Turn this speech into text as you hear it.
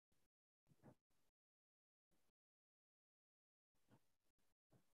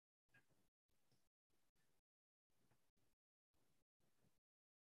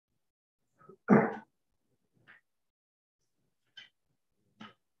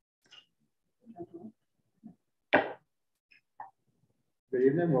Good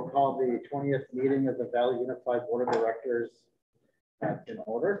evening. We'll call the 20th meeting of the Valley Unified Board of Directors in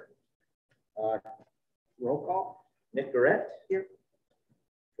order. Roll call. Nick Garrett. Here.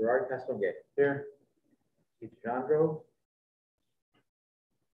 Gerard Castonguay. Here. Keith Jandro.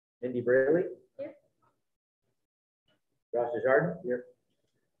 Mindy Braley. Here. Josh Desjardins. Here.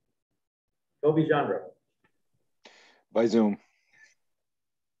 Toby Jandro. By Zoom.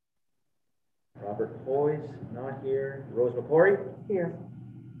 Robert Hoyes, not here. Rose McCory. Here.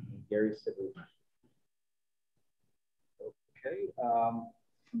 And Gary Sibley. Okay.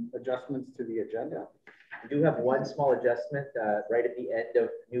 Adjustments to the agenda. We do have one small adjustment right at the end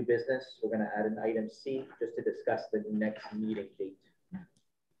of new business. We're going to add an item C just to discuss the next meeting date. Yeah.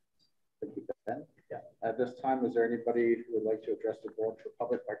 At this time, is there anybody who would like to address the board for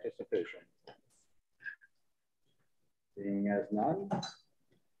public participation? Seeing as none,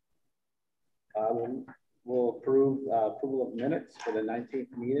 we'll approve approval of minutes for the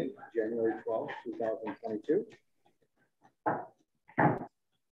 19th meeting, January 12th, 2022.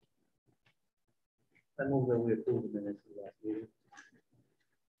 I move that we approve the minutes of the last meeting.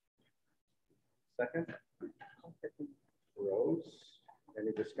 Second. Rose,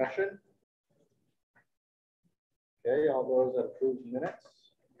 any discussion? Okay, all those that approve minutes.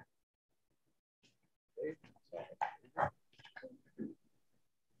 Okay.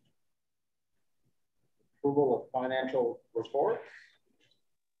 Approval of financial reports.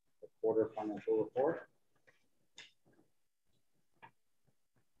 The quarter financial report.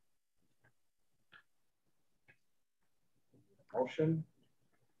 Motion.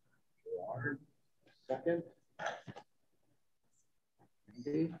 Gerard. Second.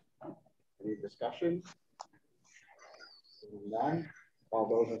 Mindy. Any discussion? None. All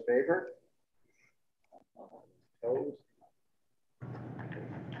those in favor? Opposed?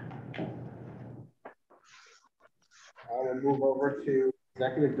 I will move over to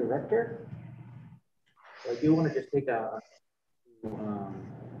Executive Director. So I do want to just take a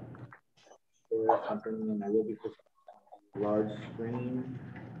something, and I will be pushing a large screen.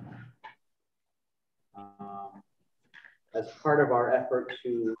 As part of our effort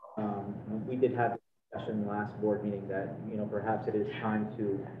to, we did have a discussion last board meeting that, perhaps it is time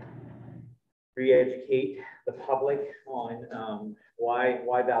to re-educate the public on why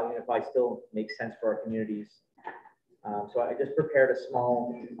Valley Unified still makes sense for our communities. So I just prepared a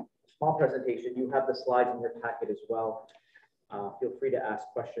small presentation. You have the slides in your packet as well. Feel free to ask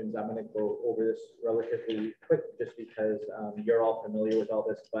questions. I'm going to go over this relatively quick just because you're all familiar with all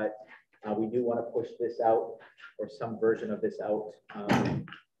this, but we do want to push this out, or some version of this out,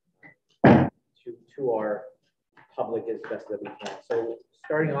 to our public as best that we can. So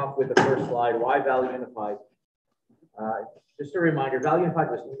starting off with the first slide, why Valley Unified? Just a reminder, Valley Unified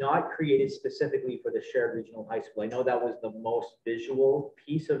was not created specifically for the shared regional high school. I know that was the most visual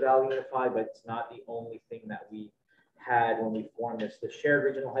piece of Valley Unified, but it's not the only thing that we had when we formed this. The shared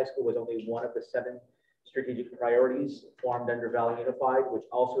regional high school was only one of the 7 strategic priorities formed under Valley Unified, which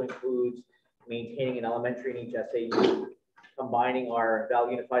also includes maintaining an elementary in each SAU, combining our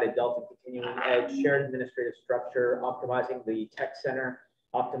Valley Unified adult and continuing ed, shared administrative structure, optimizing the tech center,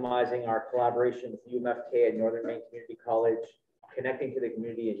 optimizing our collaboration with UMFK and Northern Maine Community College, connecting to the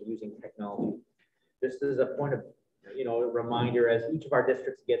community and using technology. Just as a point of, a reminder, as each of our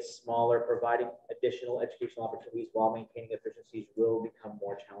districts gets smaller, providing additional educational opportunities while maintaining efficiencies will become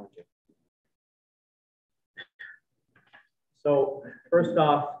more challenging. So first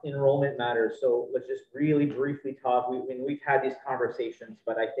off, enrollment matters. So let's just really briefly talk. We've had these conversations,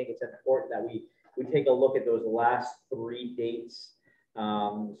 but I think it's important that we take a look at those last 3 dates.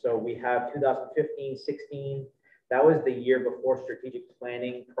 So we have 2015, 16. That was the year before strategic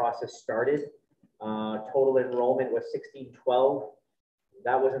planning process started. Total enrollment was 1612.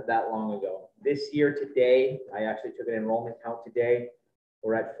 That wasn't that long ago. This year today, I actually took an enrollment count today.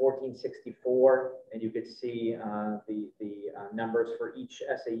 We're at 1464, and you could see the numbers for each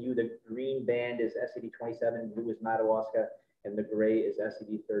SAU. The green band is SAD 27, blue is Madawaska, and the gray is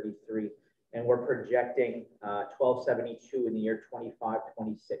SAD 33. And we're projecting 1272 in the year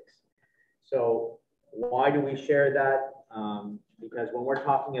 25-26. So why do we share that? Because when we're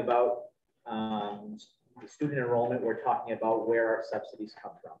talking about student enrollment, we're talking about where our subsidies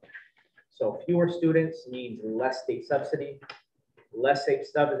come from. So fewer students means less state subsidy. Less state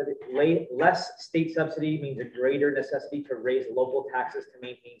subsidy means a greater necessity to raise local taxes to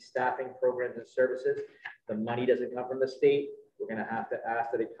maintain staffing, programs, and services. The money doesn't come from the state. We're going to have to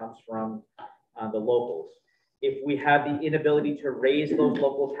ask that it comes from the locals. If we have the inability to raise those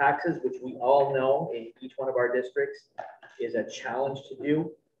local taxes, which we all know in each one of our districts is a challenge to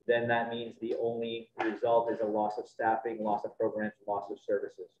do, then that means the only result is a loss of staffing, loss of programs, loss of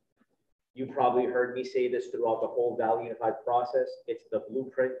services. You probably heard me say this throughout the whole Valley Unified process. It's the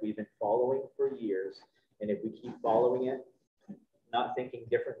blueprint we've been following for years. And if we keep following it, not thinking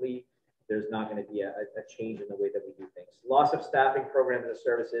differently, there's not going to be a change in the way that we do things. Loss of staffing, programs, and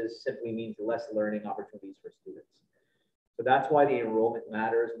services simply means less learning opportunities for students. So that's why the enrollment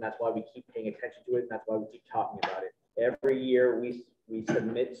matters, and that's why we keep paying attention to it, and that's why we keep talking about it. Every year we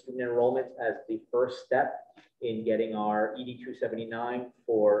submit student enrollments as the first step in getting our ED 279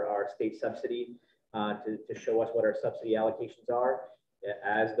 for our state subsidy to show us what our subsidy allocations are.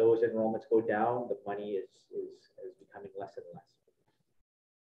 As those enrollments go down, the money is becoming less and less.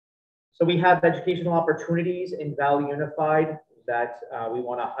 So we have educational opportunities in Valley Unified that we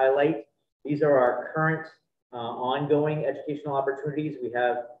want to highlight. These are our current ongoing educational opportunities. We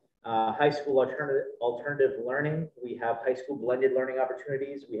have high school alternative learning. We have high school blended learning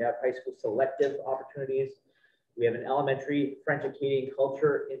opportunities. We have high school selective opportunities. We have an elementary French Acadian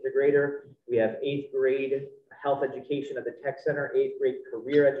culture integrator. We have 8th grade health education at the tech center, 8th grade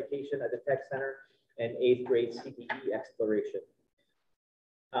career education at the tech center, and 8th grade CTE exploration.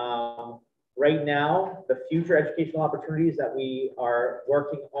 Right now, the future educational opportunities that we are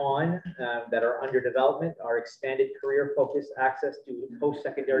working on that are under development are expanded career focused access to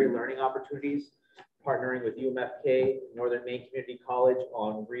post-secondary learning opportunities, partnering with UMFK, Northern Maine Community College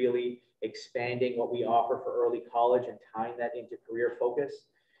on really expanding what we offer for early college and tying that into career focus.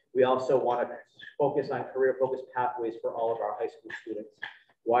 We also want to focus on career focused pathways for all of our high school students.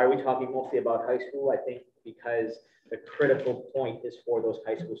 Why are we talking mostly about high school? I think because the critical point is for those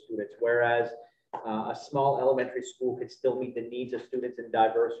high school students, whereas a small elementary school could still meet the needs of students in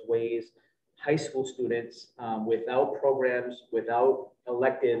diverse ways. High school students without programs, without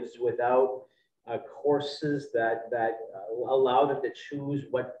electives, without courses that allow them to choose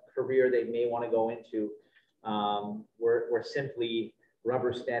what career they may want to go into, we're simply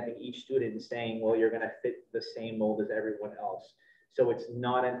rubber stamping each student and saying, well, you're going to fit the same mold as everyone else. So it's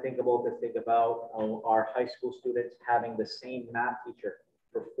not unthinkable to think about our high school students having the same math teacher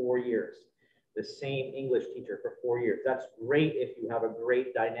for 4 years, the same English teacher for 4 years. That's great if you have a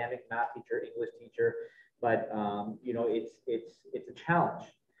great dynamic math teacher, English teacher, but you know, it's a challenge.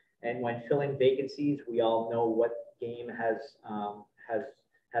 And when filling vacancies, we all know what game has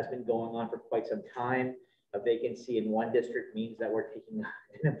been going on for quite some time. A vacancy in one district means that we're taking an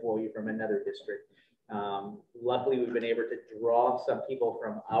employee from another district. Luckily, we've been able to draw some people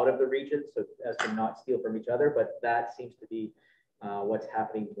from out of the region so as to not steal from each other, but that seems to be what's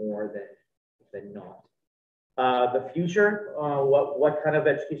happening more than not. The future, what kind of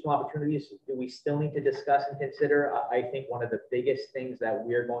educational opportunities do we still need to discuss and consider? I think one of the biggest things that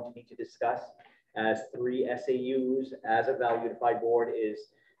we're going to need to discuss as 3 SAUs as a Valley Unified Board is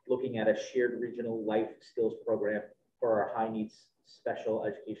looking at a shared regional life skills program for our high needs special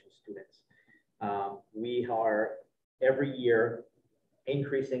education students. We are every year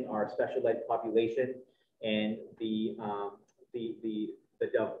increasing our special ed population, and the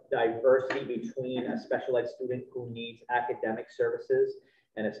diversity between a special ed student who needs academic services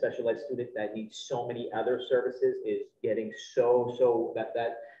and a special ed student that needs so many other services is getting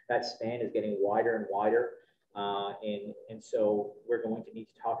that span is getting wider and wider. And so we're going to need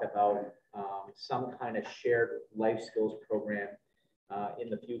to talk about some kind of shared life skills program in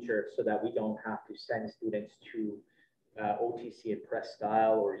the future so that we don't have to send students to OTC and press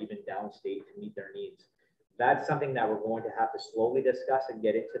style or even downstate to meet their needs. That's something that we're going to have to slowly discuss and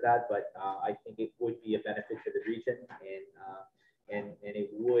get into that, but I think it would be a benefit to the region, and it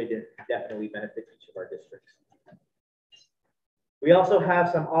would definitely benefit each of our districts. We also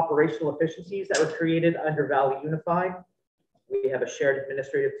have some operational efficiencies that were created under Valley Unified. We have a shared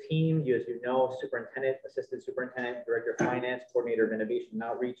administrative team, as you know, superintendent, assistant superintendent, director of finance, coordinator of innovation and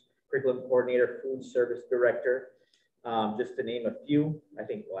outreach, curriculum coordinator, food service director, just to name a few. I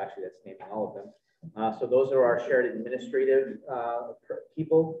think, well, actually that's naming all of them. So those are our shared administrative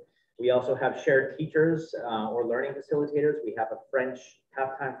people. We also have shared teachers or learning facilitators. We have a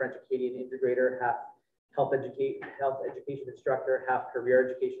half-time French Acadian integrator, half health education instructor, half career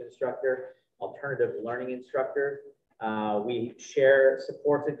education instructor, alternative learning instructor. We share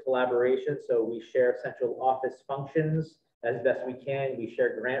supports and collaboration. So we share central office functions as best we can. We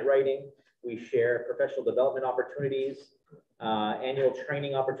share grant writing. We share professional development opportunities. Annual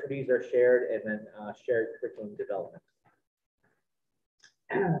training opportunities are shared, and then shared curriculum development.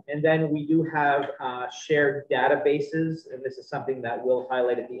 And then we do have shared databases, and this is something that we'll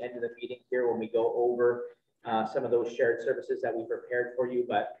highlight at the end of the meeting here when we go over some of those shared services that we prepared for you.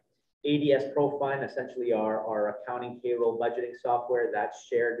 But ADS ProFund, essentially our accounting, payroll, budgeting software, that's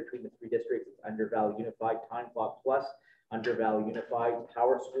shared between the 3 districts. It's under Valley Unified. Time Clock Plus, under Valley Unified.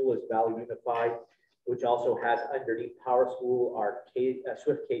 Power School is Valley Unified, which also has underneath Power School our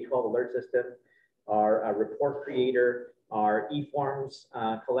Swift K-12 alert system, our report creator, our eForms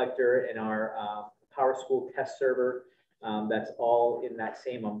collector, and our Power School test server. That's all in that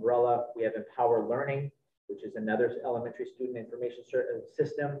same umbrella. We have Empower Learning, which is another elementary student information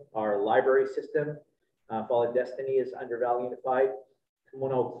system. Our library system, Fall Destiny, is under Valley Unified.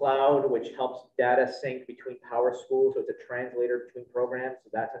 Kimono Cloud, which helps data sync between Power School, so it's a translator between programs, so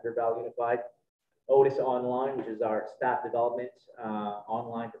that's under Valley Unified. Otis Online, which is our staff development,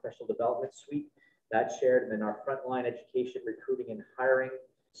 online professional development suite, that's shared. And then our frontline education, recruiting and hiring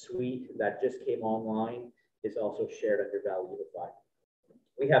suite that just came online is also shared under Valley Unified.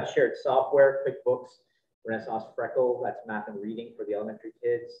 We have shared software, QuickBooks, Renaissance Freckle, that's math and reading for the elementary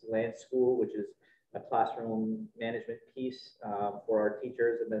kids. Land School, which is a classroom management piece for our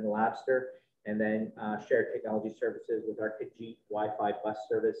teachers, and then Labster, and then shared technology services with our Kajit Wi-Fi bus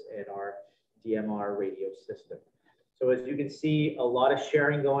service and our DMR radio system. So as you can see, a lot of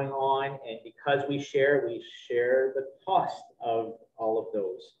sharing going on, and because we share the cost of all of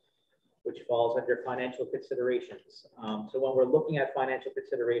those, which falls under financial considerations. So when we're looking at financial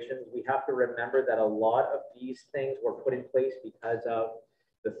considerations, we have to remember that a lot of these things were put in place because of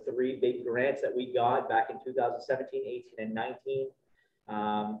the 3 big grants that we got back in 2017, 18, and 19.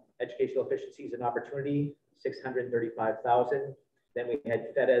 Educational Efficiencies and Opportunity, $635,000. Then we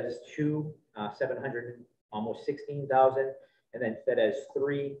had FEDES 2, 700, almost 16,000, and then FEDES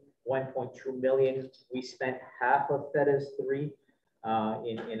 3, 1.2 million. We spent half of FEDES 3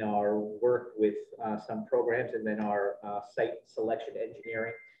 in our work with some programs, and then our site selection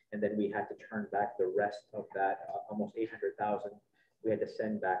engineering, and then we had to turn back the rest of that, almost 800,000. We had to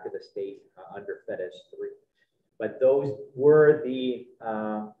send back to the state under FEDES 3. But those were the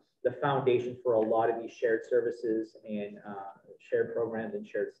foundation for a lot of these shared services and shared programs and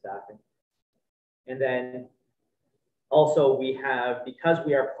shared staffing. And then also we have, because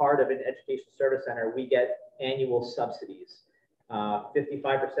we are part of an education service center, we get annual subsidies.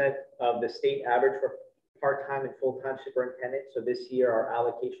 55% of the state average for part-time and full-time superintendent. So this year our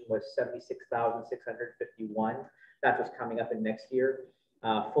allocation was 76,651. That's what's coming up in next year.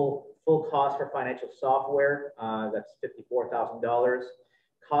 Full cost for financial software, that's $54,000.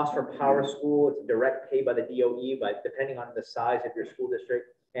 Cost for Power School, it's direct pay by the DOE, but depending on the size of your school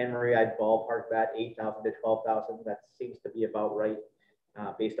district, Anne Marie, I'd ballpark that 8,000 to 12,000. That seems to be about right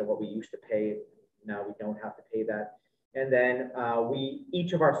based on what we used to pay. Now we don't have to pay that. And then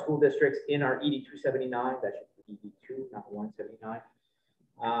each of our school districts in our ED 279, that should be ED 2, not 179,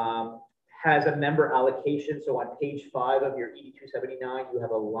 has a member allocation. So on page 5 of your ED 279, you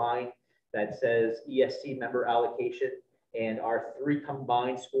have a line that says ESC member allocation, and our 3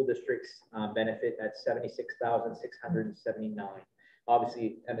 combined school districts benefit at 76,679.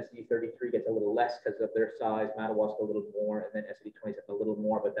 Obviously, MSD 33 gets a little less because of their size, Madawaska a little more, and then SED 27 a little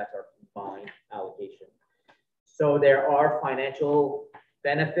more, but that's our combined allocation. So there are financial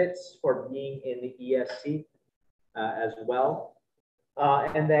benefits for being in the ESC as well.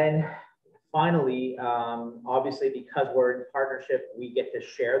 And then finally, obviously, because we're in partnership, we get to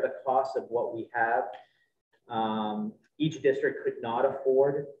share the costs of what we have. Each district could not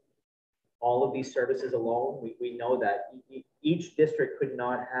afford all of these services alone. We know that each district could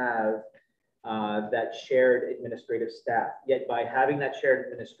not have that shared administrative staff. Yet by having that shared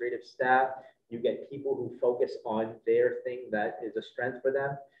administrative staff, you get people who focus on their thing that is a strength for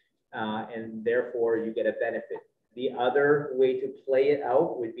them, and therefore you get a benefit. The other way to play it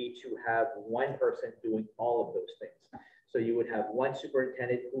out would be to have one person doing all of those things. So you would have one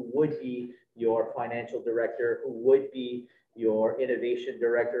superintendent who would be your financial director, who would be your innovation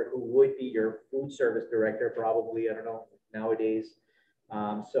director, who would be your food service director, probably, I don't know, nowadays.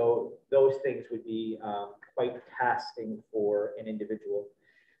 So those things would be quite tasking for an individual.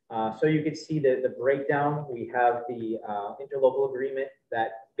 So you can see the breakdown. We have the interlocal agreement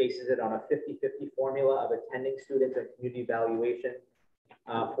that bases it on a 50-50 formula of attending students and community evaluation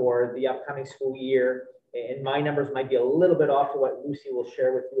for the upcoming school year. And my numbers might be a little bit off to what Lucy will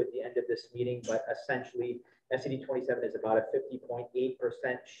share with you at the end of this meeting, but essentially SED 27 is about a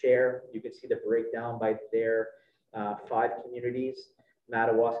 50.8% share. You can see the breakdown by their 5 communities.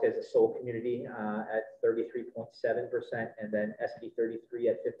 Madawaska is a sole community at 33.7%, and then SED 33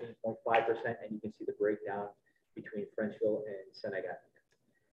 at 15.5%, and you can see the breakdown between Frenchville and Senegat.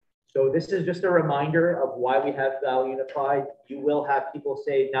 So this is just a reminder of why we have Valley Unified. You will have people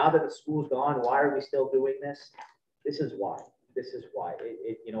say, now that the school's gone, why are we still doing this? This is why. this is why.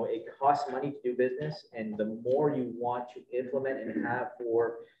 It costs money to do business, and the more you want to implement and have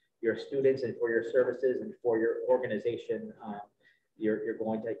for your students and for your services and for your organization, you're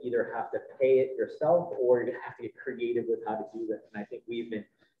going to either have to pay it yourself or you're going to have to get creative with how to do that. And I think we've been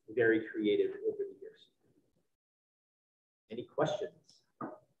very creative over the years. Any questions?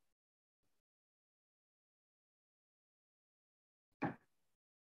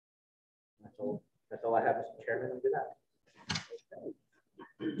 That's all I have, Mr. Chairman. I'll do that. Okay.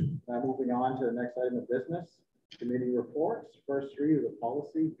 Now moving on to the next item of business, committee reports. First read of the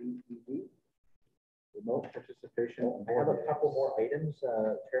policy, BED. Remote participation. I have a couple more items,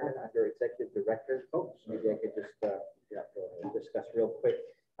 Chairman, under Executive Director. Oh, maybe I could just discuss real quick.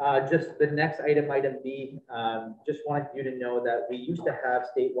 Just the next item, item B, just wanted you to know that we used to have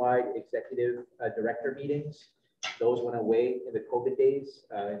statewide executive director meetings. Those went away in the COVID days.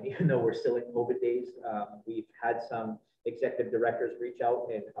 And even though we're still in COVID days, we've had some executive directors reach out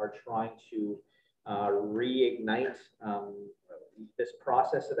and are trying to reignite this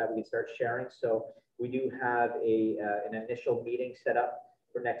process so that we can start sharing. So we do have an initial meeting set up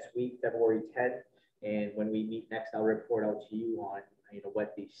for next week, February 10th. And when we meet next, I'll report out to you on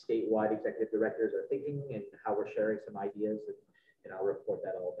what the statewide executive directors are thinking and how we're sharing some ideas, and I'll report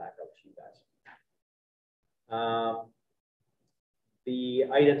that all back out to you guys. The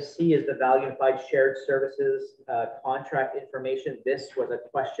item C is the Value Unified Shared Services contract information. This was a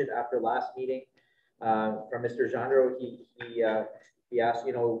question after last meeting from Mr. Gendreau. He asked,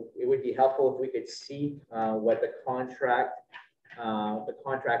 it would be helpful if we could see what the contracts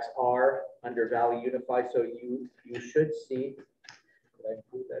are under Value Unified. So you should see. Did I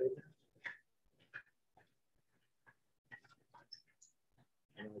include that in there?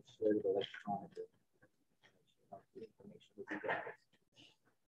 I know it's sort of electronic.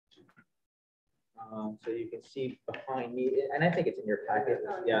 So you can see behind me, and I think it's in your packet.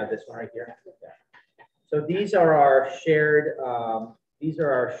 Yeah, this one right here. Yeah. So these are our shared.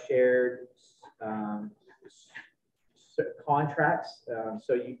 Contracts.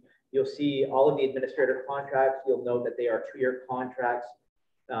 So you'll see all of the administrative contracts. You'll note that they are 2-year contracts,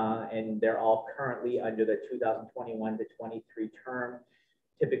 and they're all currently under the 2021 to 23 term.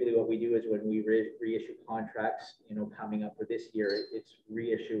 Typically, what we do is when we reissue contracts, coming up for this year, it's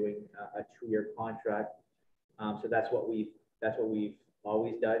reissuing a 2-year contract. So that's what we've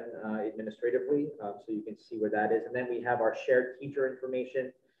always done administratively. So you can see where that is. And then we have our shared teacher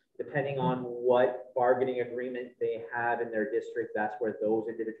information. Depending on what bargaining agreement they have in their district, that's where those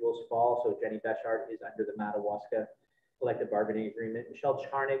individuals fall. So Jenny Bechart is under the Madawaska collective bargaining agreement. Michelle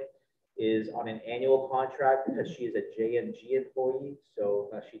Charnick is on an annual contract because she is a JMG employee. So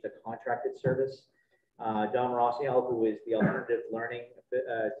she's a contracted service. Don Rossiel, who is the alternative learning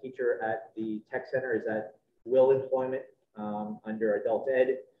teacher at the tech center, is at will employment under adult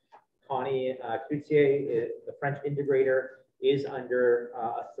ed. Connie Coutier, the French integrator, is under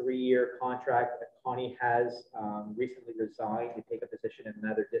a 3-year contract. Connie has recently resigned to take a position in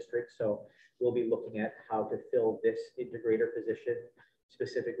another district. So we'll be looking at how to fill this integrator position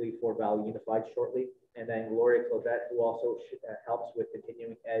specifically for Value Unified shortly. And then Gloria Clovette, who also helps with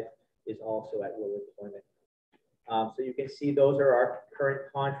continuing ed, is also at will employment. So you can see those are our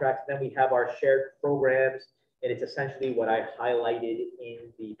current contracts. Then we have our shared programs, and it's essentially what I highlighted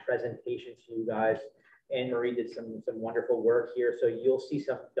in the presentation to you guys. Anne-Marie did some wonderful work here. So you'll see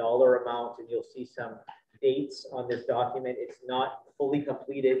some dollar amounts and you'll see some dates on this document. It's not fully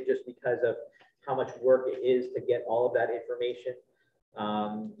completed just because of how much work it is to get all of that information.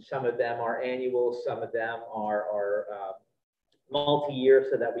 Some of them are annual, some of them are multi-year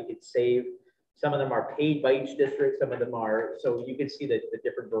so that we could save. Some of them are paid by each district, some of them are, so you can see the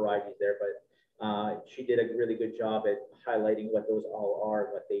different varieties there, but she did a really good job at highlighting what those all are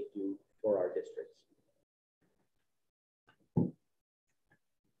and what they do for our districts.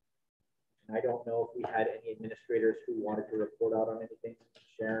 I don't know if we had any administrators who wanted to report out on anything.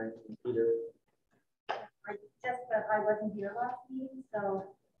 Sharon, Peter. Just that I wasn't here last meeting, so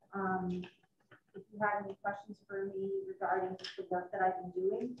if you have any questions for me regarding the work that I've been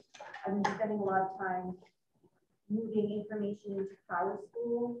doing, I've been spending a lot of time moving information into Power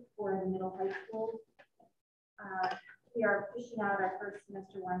School for the middle high school. We are pushing out our first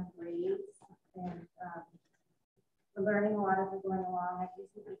semester 1 grades, and we're learning a lot as we're going along. I've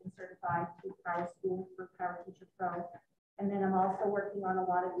recently been certified through Power School for Power Teacher Pro. And then I'm also working on a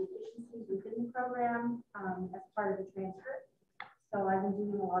lot of the efficiencies within the program as part of the transfer. So I've been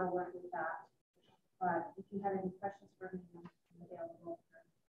doing a lot of work with that. But if you have any questions for me, I'm available.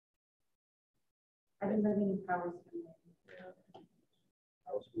 I've been living in Power School.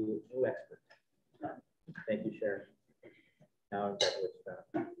 Power School, new expert. Thank you, Sharon. Now I'm done with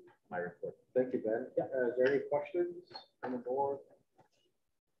my report. Thank you, Ben. Yeah. Is there any questions on the board?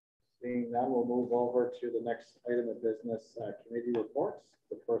 Seeing none, we'll move over to the next item of business, committee reports.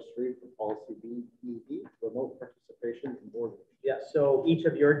 The first three for policy BED, remote participation in board meetings. Yeah, so each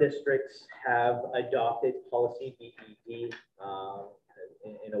of your districts have adopted policy BED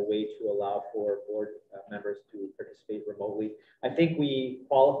in a way to allow for board members to participate remotely. I think we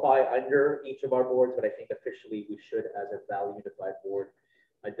qualify under each of our boards, but I think officially we should, as a Valley Unified Board,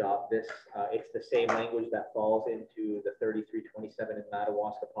 adopt this. It's the same language that falls into the 3327 in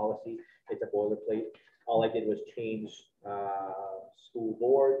Madawaska policy. It's a boilerplate. All I did was change school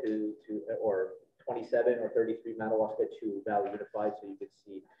board or 27 or 33 Madawaska to Valley Unified, so you can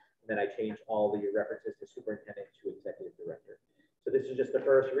see. And then I changed all the references to superintendent to executive director. So this is just the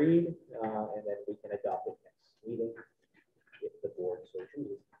first read, and then we can adopt it next meeting if the board so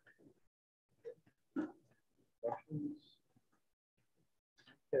chooses. Questions?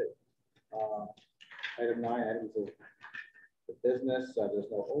 Okay. Item 9, items of the business. There's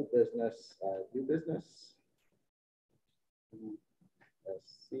no old business, new business.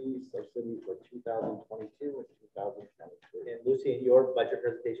 C subsidy for 2022 and 2023. And Lucy, in your budget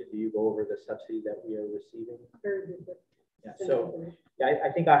presentation, do you go over the subsidy that we are receiving? Very good. Yeah, so yeah, I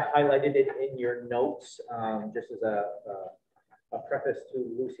think I highlighted it in your notes just as a preface to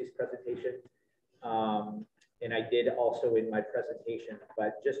Lucy's presentation. And I did also in my presentation,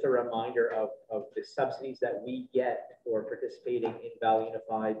 but just a reminder of the subsidies that we get for participating in Valley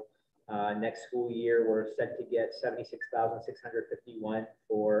Unified. Next school year, we're set to get $76,651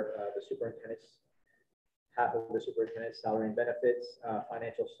 for the superintendent's, half of the superintendent's salary and benefits,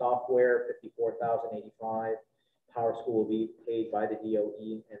 financial software, $54,085. Power School will be paid by the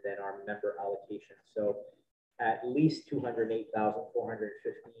DOE, and then our member allocation. So at least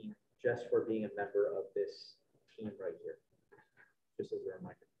 $208,415 just for being a member of this team right here. Just as a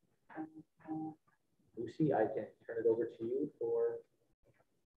reminder. Lucy, I can turn it over to you for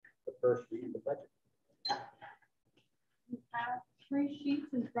the first read of the budget. You have 3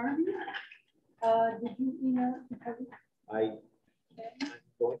 sheets in front of you. Did you email it to Toby? I'm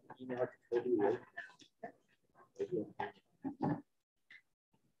going to email it to Toby right now.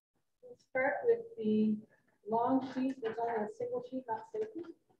 We'll start with the long sheet. There's only a single sheet, not safety.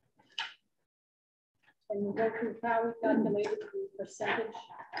 And we'll go through how we calculated the percentage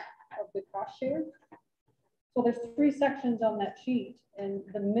of the cost share. So there's 3 sections on that sheet, and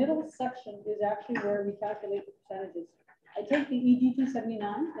the middle section is actually where we calculate the percentages. I take the ED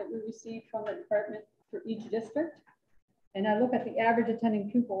 279 that we received from the department for each district, and I look at the average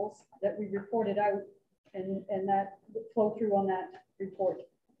attending pupils that we reported out, and that flow through on that report.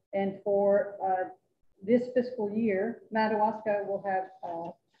 And for this fiscal year, Madawaska will have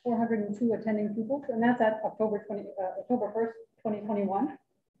 402 attending pupils, and that's at October 1st, 2021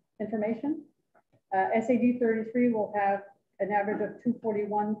 information. SAD 33 will have an average of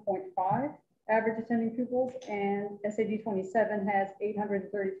 241.5 average attending pupils, and SAD 27 has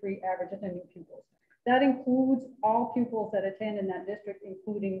 833 average attending pupils. That includes all pupils that attend in that district,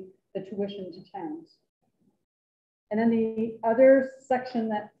 including the tuition to towns. And then the other section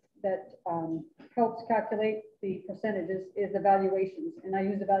that helps calculate the percentages is evaluations. And I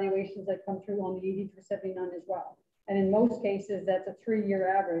use evaluations that come through on the ED 279 as well. And in most cases, that's a 3-year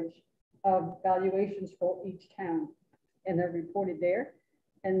average of valuations for each town. And they're reported there.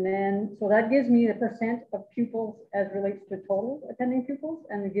 And then, so that gives me the percent of pupils as relates to total attending pupils.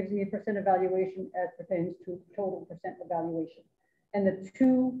 And it gives me a percent evaluation as pertains to total percent evaluation. And the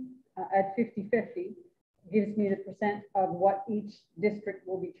 2 at 50-50 gives me the percent of what each district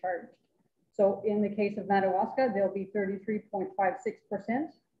will be charged. So in the case of Madawaska, there'll be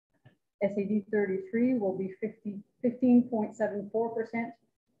 33.56%. SAD 33 will be 15.74%,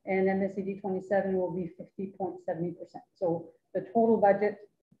 and MSAD 27 will be 50.70%. So the total budget,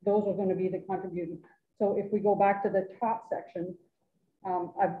 those are going to be the contributing. So if we go back to the top section,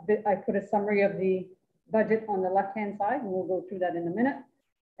 I put a summary of the budget on the left-hand side, and we'll go through that in a minute.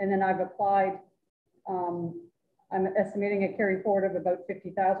 And then I've applied, I'm estimating a carry forward of about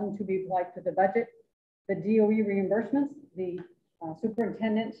 50,000 to be applied to the budget. The DOE reimbursements, the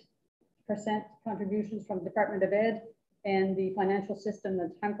superintendent percent contributions from Department of Ed, and the financial system,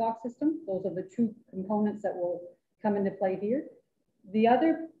 the time clock system. Those are the 2 components that will come into play here. The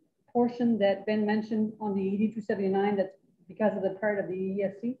other portion that Ben mentioned on the ED 279, that's because of the part of the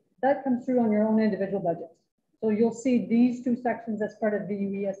ESC, that comes through on your own individual budgets. So you'll see these 2 sections as part of the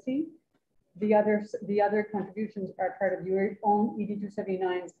VUESC. The other contributions are part of your own ED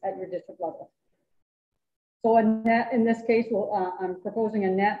 279s at your district level. So in this case, I'm proposing a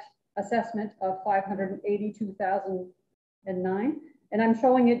net assessment of $582,000 And I'm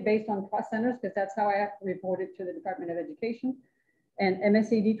showing it based on cost centers because that's how I have to report it to the Department of Education. And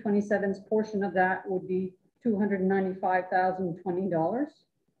MSAD 27's portion of that would be $295,020.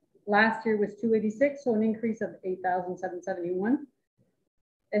 Last year was 286, so an increase of 8,771.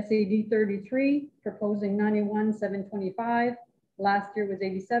 SAD 33 proposing 91,725. Last year was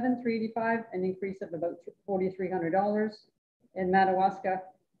 87,385, an increase of about $4,300. In Madawaska,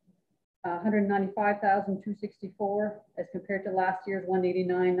 195,264 as compared to last year's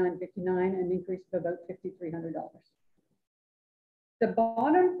 189,959, an increase of about $5,300. The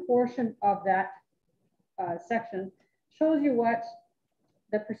bottom portion of that section shows you what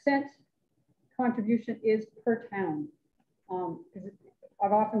the percent contribution is per town.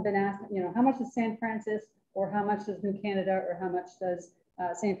 I've often been asked, you know, how much does San Francisco or how much does New Canada or how much does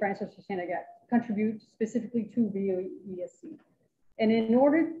St. Francis or Canada contribute specifically to VUESC? And in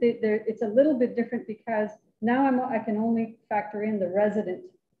order, it's a little bit different because now I can only factor in the resident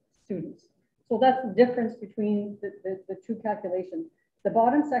students. So that's the difference between the two calculations. The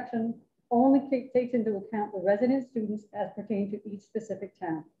bottom section only takes into account the resident students as pertain to each specific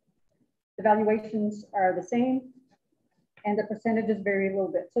town. The valuations are the same and the percentages vary a little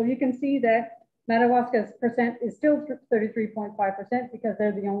bit. So you can see that Madawaska's percent is still 33.5% because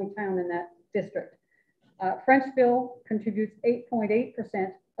they're the only town in that district. Frenchville contributes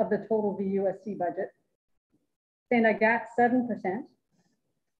 8.8% of the total VUSC budget. St. Agathe 7%.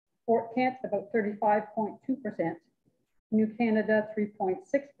 Fort Kent about 35.2%. New Canada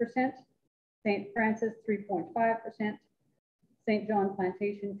 3.6%. St. Francis 3.5%. St. John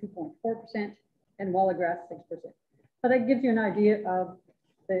Plantation 2.4%. And Wallagrass 6%. So that gives you an idea of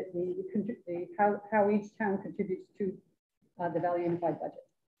how each town contributes to the Valley Unified budget.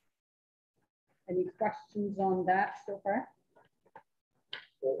 Any questions on that so far?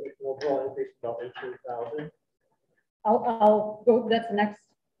 So it's an overall increase of about 18,000. I'll go, that's the next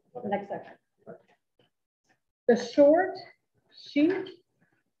section. The short sheet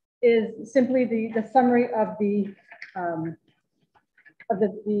is simply the summary of the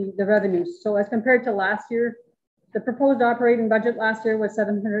revenues. So as compared to last year, the proposed operating budget last year was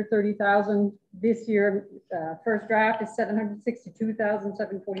 730,000. This year, first draft is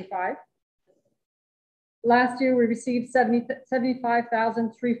 762,745. Last year, we received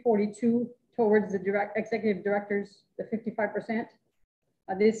 75,342 towards the executive directors, the 55%.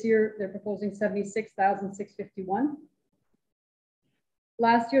 This year, they're proposing 76,651.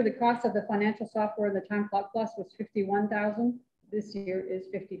 Last year, the cost of the financial software and the Time Clock Plus was 51,000. This year is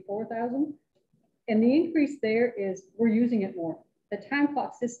 54,000. And the increase there is we're using it more. The Time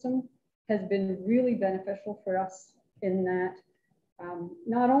Clock system has been really beneficial for us in that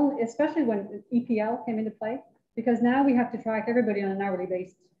not only, especially when EPL came into play, because now we have to track everybody on an hourly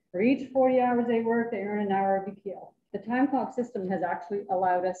basis. For each 40 hours they work, they earn an hour of EPL. The Time Clock system has actually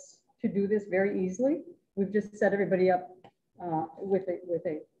allowed us to do this very easily. We've just set everybody up with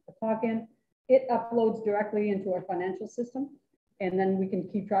a clock in. It uploads directly into our financial system, and then we can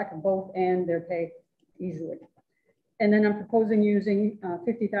keep track of both and their pay easily. And then I'm proposing using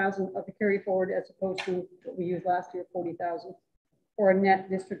 50,000 of the carry forward as opposed to what we used last year, 40,000, for a net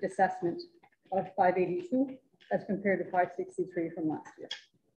district assessment of 582 as compared to 563 from last year.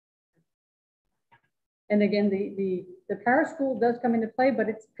 And again, the power school does come into play, but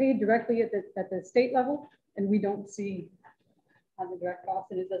it's paid directly at the state level, and we don't see on the direct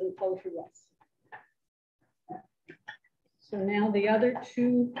cost, and it doesn't flow through us. So now the other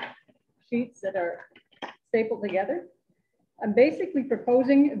two sheets that are stapled together, I'm basically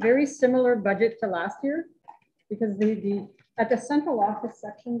proposing a very similar budget to last year, because at the central office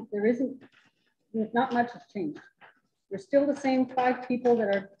section, not much has changed. We're still the same 5 people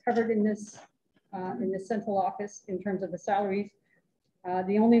that are covered in this central office in terms of the salaries.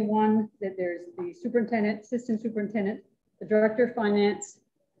 The only one that there's the superintendent, assistant superintendent, the director of finance,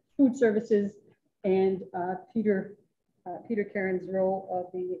 food services, and Peter Caron's role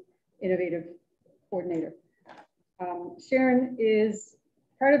of the innovative coordinator. Sharon is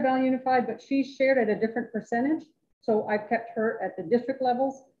part of Valley Unified, but she's shared at a different percentage. So I've kept her at the district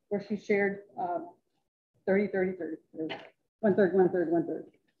levels where she shared 30, 30, 30, 1/3, 1/3,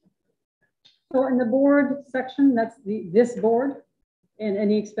 1/3. So in the board section, that's this board and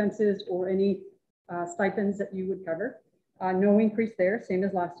any expenses or any stipends that you would cover. No increase there, same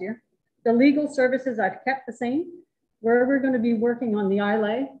as last year. The legal services I've kept the same. Where we're going to be working on the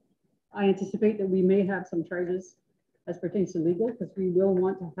ILA, I anticipate that we may have some charges as pertains to legal, because we will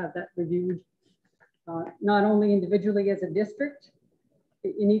want to have that reviewed not only individually as a district,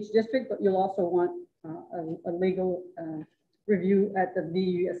 in each district, but you'll also want a legal review at the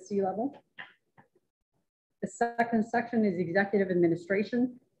VUSC level. The second section is executive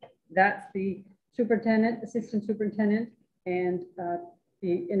administration. That's the superintendent, assistant superintendent, and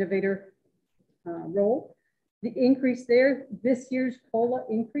the innovator role. The increase there, this year's COLA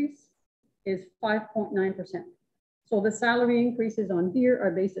increase is 5.9%. So the salary increases on here are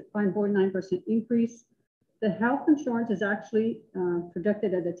based at 5.9% increase. The health insurance is actually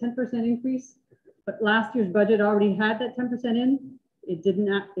projected at a 10% increase, but last year's budget already had that 10% in. It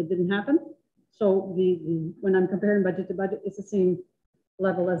didn't happen. So when I'm comparing budget to budget, it's the same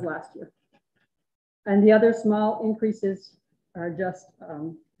level as last year. And the other small increases are just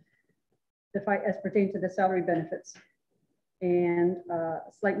as pertain to the salary benefits and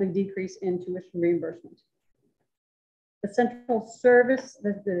slightly decrease in tuition reimbursement. The central service,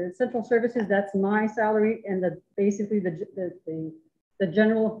 the central services, that's my salary and basically the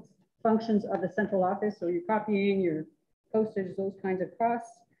general functions of the central office. So your copying, your postage, those kinds of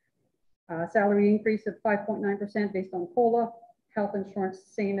costs. Salary increase of 5.9% based on COLA. Health insurance,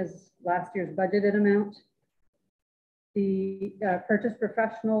 same as last year's budgeted amount. The purchase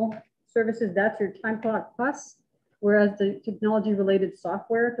professional services, that's your time clock plus, whereas the technology related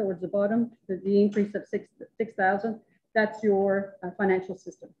software towards the bottom, the increase of 6,000, that's your financial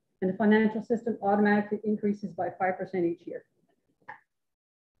system. And the financial system automatically increases by 5% each year.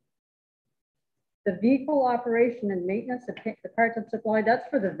 The vehicle operation and maintenance, the parts and supply, that's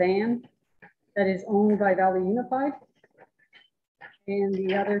for the van that is owned by Valley Unified. And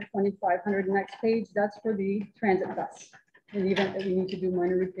the other 2,500 next page, that's for the transit bus in the event that we need to do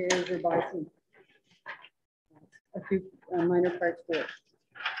minor repairs or buy a few minor parts for it.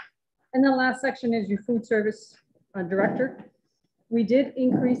 And the last section is your food service director. We did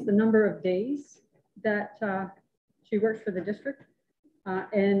increase the number of days that she works for the district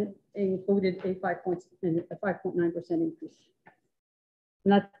and included a 5.9% increase.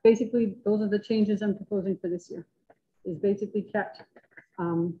 And that's basically, those are the changes I'm proposing for this year. Is basically kept.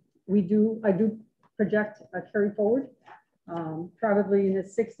 I do project a carry forward, probably in the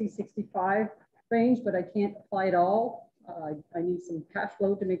 60-65 range, but I can't apply it all. I need some cash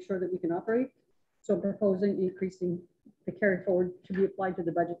flow to make sure that we can operate. So I'm proposing increasing the carry forward to be applied to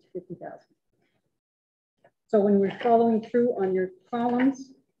the budget to 50,000. So when we're following through on your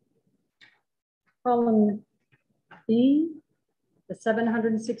columns, column B, the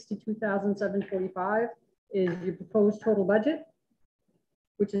 762,745 is your proposed total budget,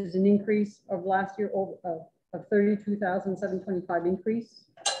 which is an increase of last year of 32,725 increase.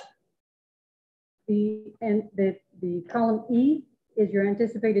 The column E is your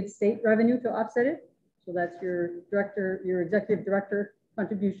anticipated state revenue to offset it. So that's your director, your executive director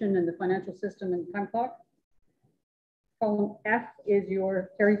contribution and the financial system and time clock. Column F is your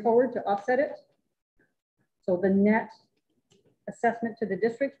carry forward to offset it. So the net assessment to the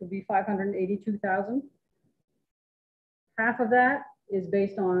districts would be 582,000. Half of that is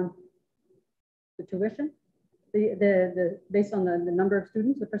based on the tuition, based on the number of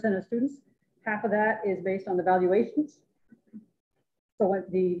students, the percent of students. Half of that is based on the valuations. So what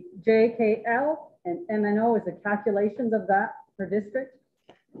the JKL and MNO is the calculations of that per district.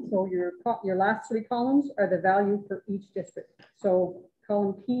 So your last three columns are the value for each district. So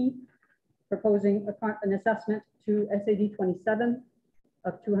column P, proposing an assessment to SAD 27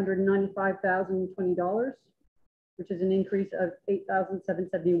 of $295,020, which is an increase of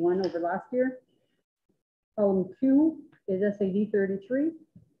 8,771 over last year. Column Q is SAD 33,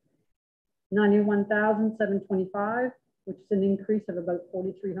 91,725, which is an increase of about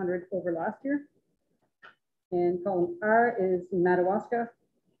 4,300 over last year. And column R is Madawaska,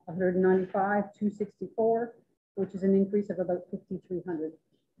 195,264, which is an increase of about 5,300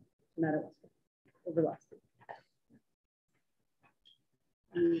 Madawaska over last year.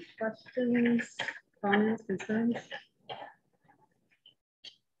 Any questions, comments, concerns?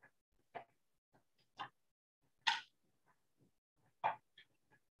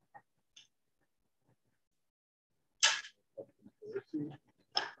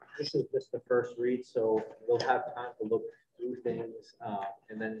 This is just the first read, so we'll have time to look through things,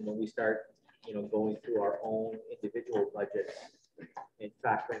 and then when we start, going through our own individual budgets and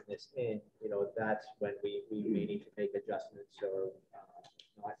factoring this in, that's when we may need to make adjustments. So,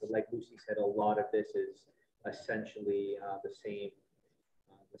 like Lucy said, a lot of this is essentially the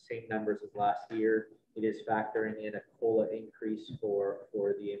same numbers as last year. It is factoring in a COLA increase for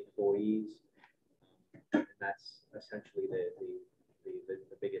the employees, and that's essentially the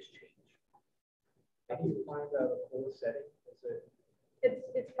biggest change. How do you find out a COLA setting?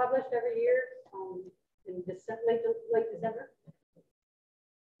 It's published every year in December, late December.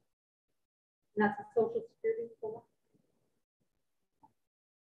 And that's a Social Security COLA.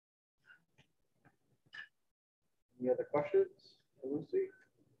 Any other questions, Lucy?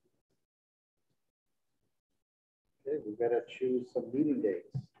 Okay, we've got to choose some meeting dates.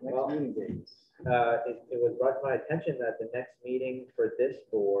 Next meeting dates. It was brought to my attention that the next meeting for this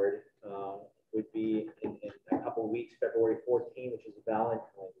board would be in a couple of weeks, February 14, which is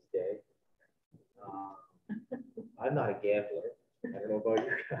Valentine's Day. I'm not a gambler. I don't know about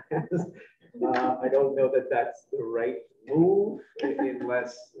you guys. I don't know that that's the right move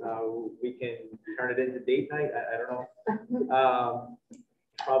unless we can turn it into date night. I don't know.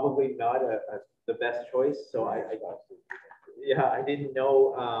 Probably not the best choice. So I didn't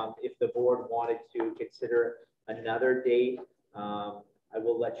know if the board wanted to consider another date. I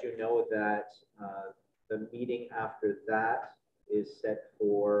will let you know that the meeting after that is set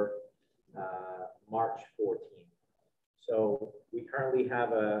for March 14th. So we currently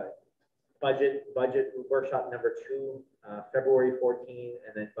have a budget workshop number 2, February 14,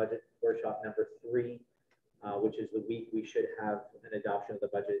 and then budget workshop number 3, which is the week we should have an adoption of the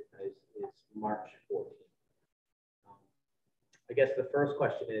budget is March 14th. I guess the first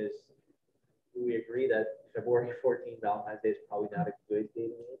question is, do we agree that February 14, Valentine's Day is probably not a good day to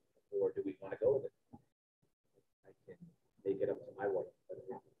meet, or do we want to go with it? I can make it up to my wife, but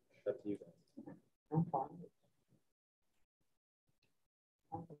it's up to you guys. I'm fine.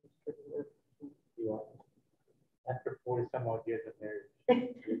 You are? After 40 some odd years of marriage.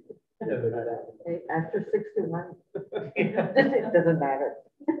 After 61, it doesn't matter.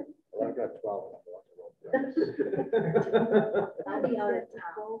 Well, I've got 12. I'll be out of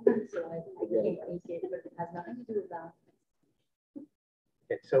town, so I can't make it, but it has nothing to do with that.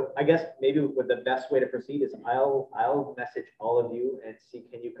 Okay, so I guess maybe with the best way to proceed is I'll message all of you and see,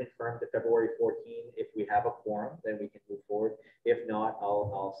 can you confirm to February 14? If we have a quorum, then we can move forward. If not,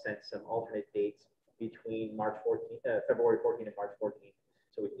 I'll send some alternate dates between February 14 and March 14,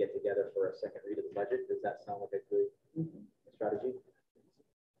 so we can get together for a second read of the budget. Does that sound like a good strategy?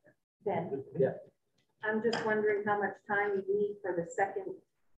 Ben? Yeah. I'm just wondering how much time you need for the second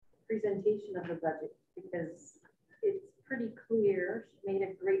presentation of the budget, because it's pretty clear. She made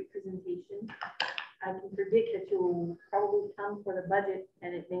a great presentation. I can predict that you'll probably come for the budget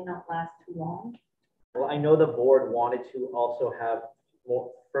and it may not last too long. Well, I know the board wanted to also have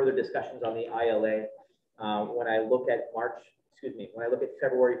more further discussions on the ILA. When I look at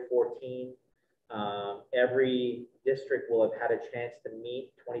February 14, every district will have had a chance to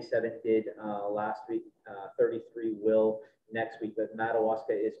meet. 27 did last week, 33 will next week, but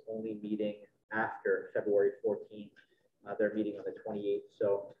Madawaska is only meeting after February 14th. They're meeting on the 28th.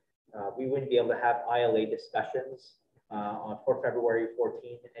 So we wouldn't be able to have ILA discussions for February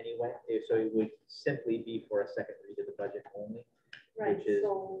 14th anyway. So it would simply be for a second read of the budget only. Right,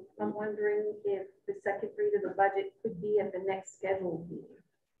 so I'm wondering if the second read of the budget could be at the next scheduled meeting,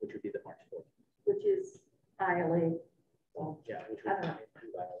 Which would be the March 14th. which is ILA. So Yeah, which I would don't be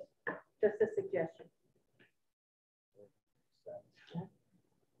know. Just a suggestion.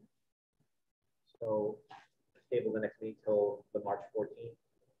 So table the next meeting till the March 14th.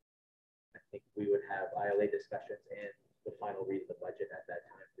 I think we would have ILA discussions and the final read of the budget at that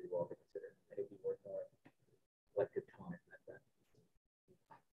time pretty well to consider. And it'd be worth our collective time at that.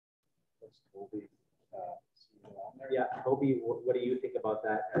 Toby, Yeah, Toby, what do you think about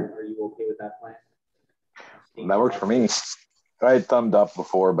that? Are you okay with that plan? That works for me. I had thumbed up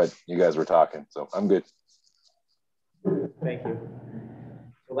before, but you guys were talking, so I'm good. Thank you.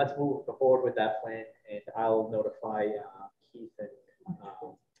 So let's move forward with that plan, and I'll notify Keith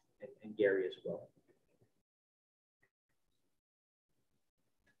and Gary as well.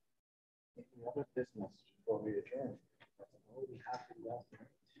 any other business before we adjourn? Oh, we have to do that.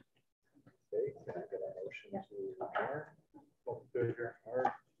 Okay, can I get a motion to adjourn? Motion to adjourn.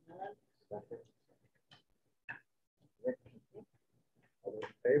 Art, second. Rick, all those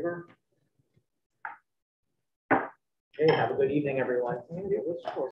in favor? Okay, have a good evening, everyone. It was short.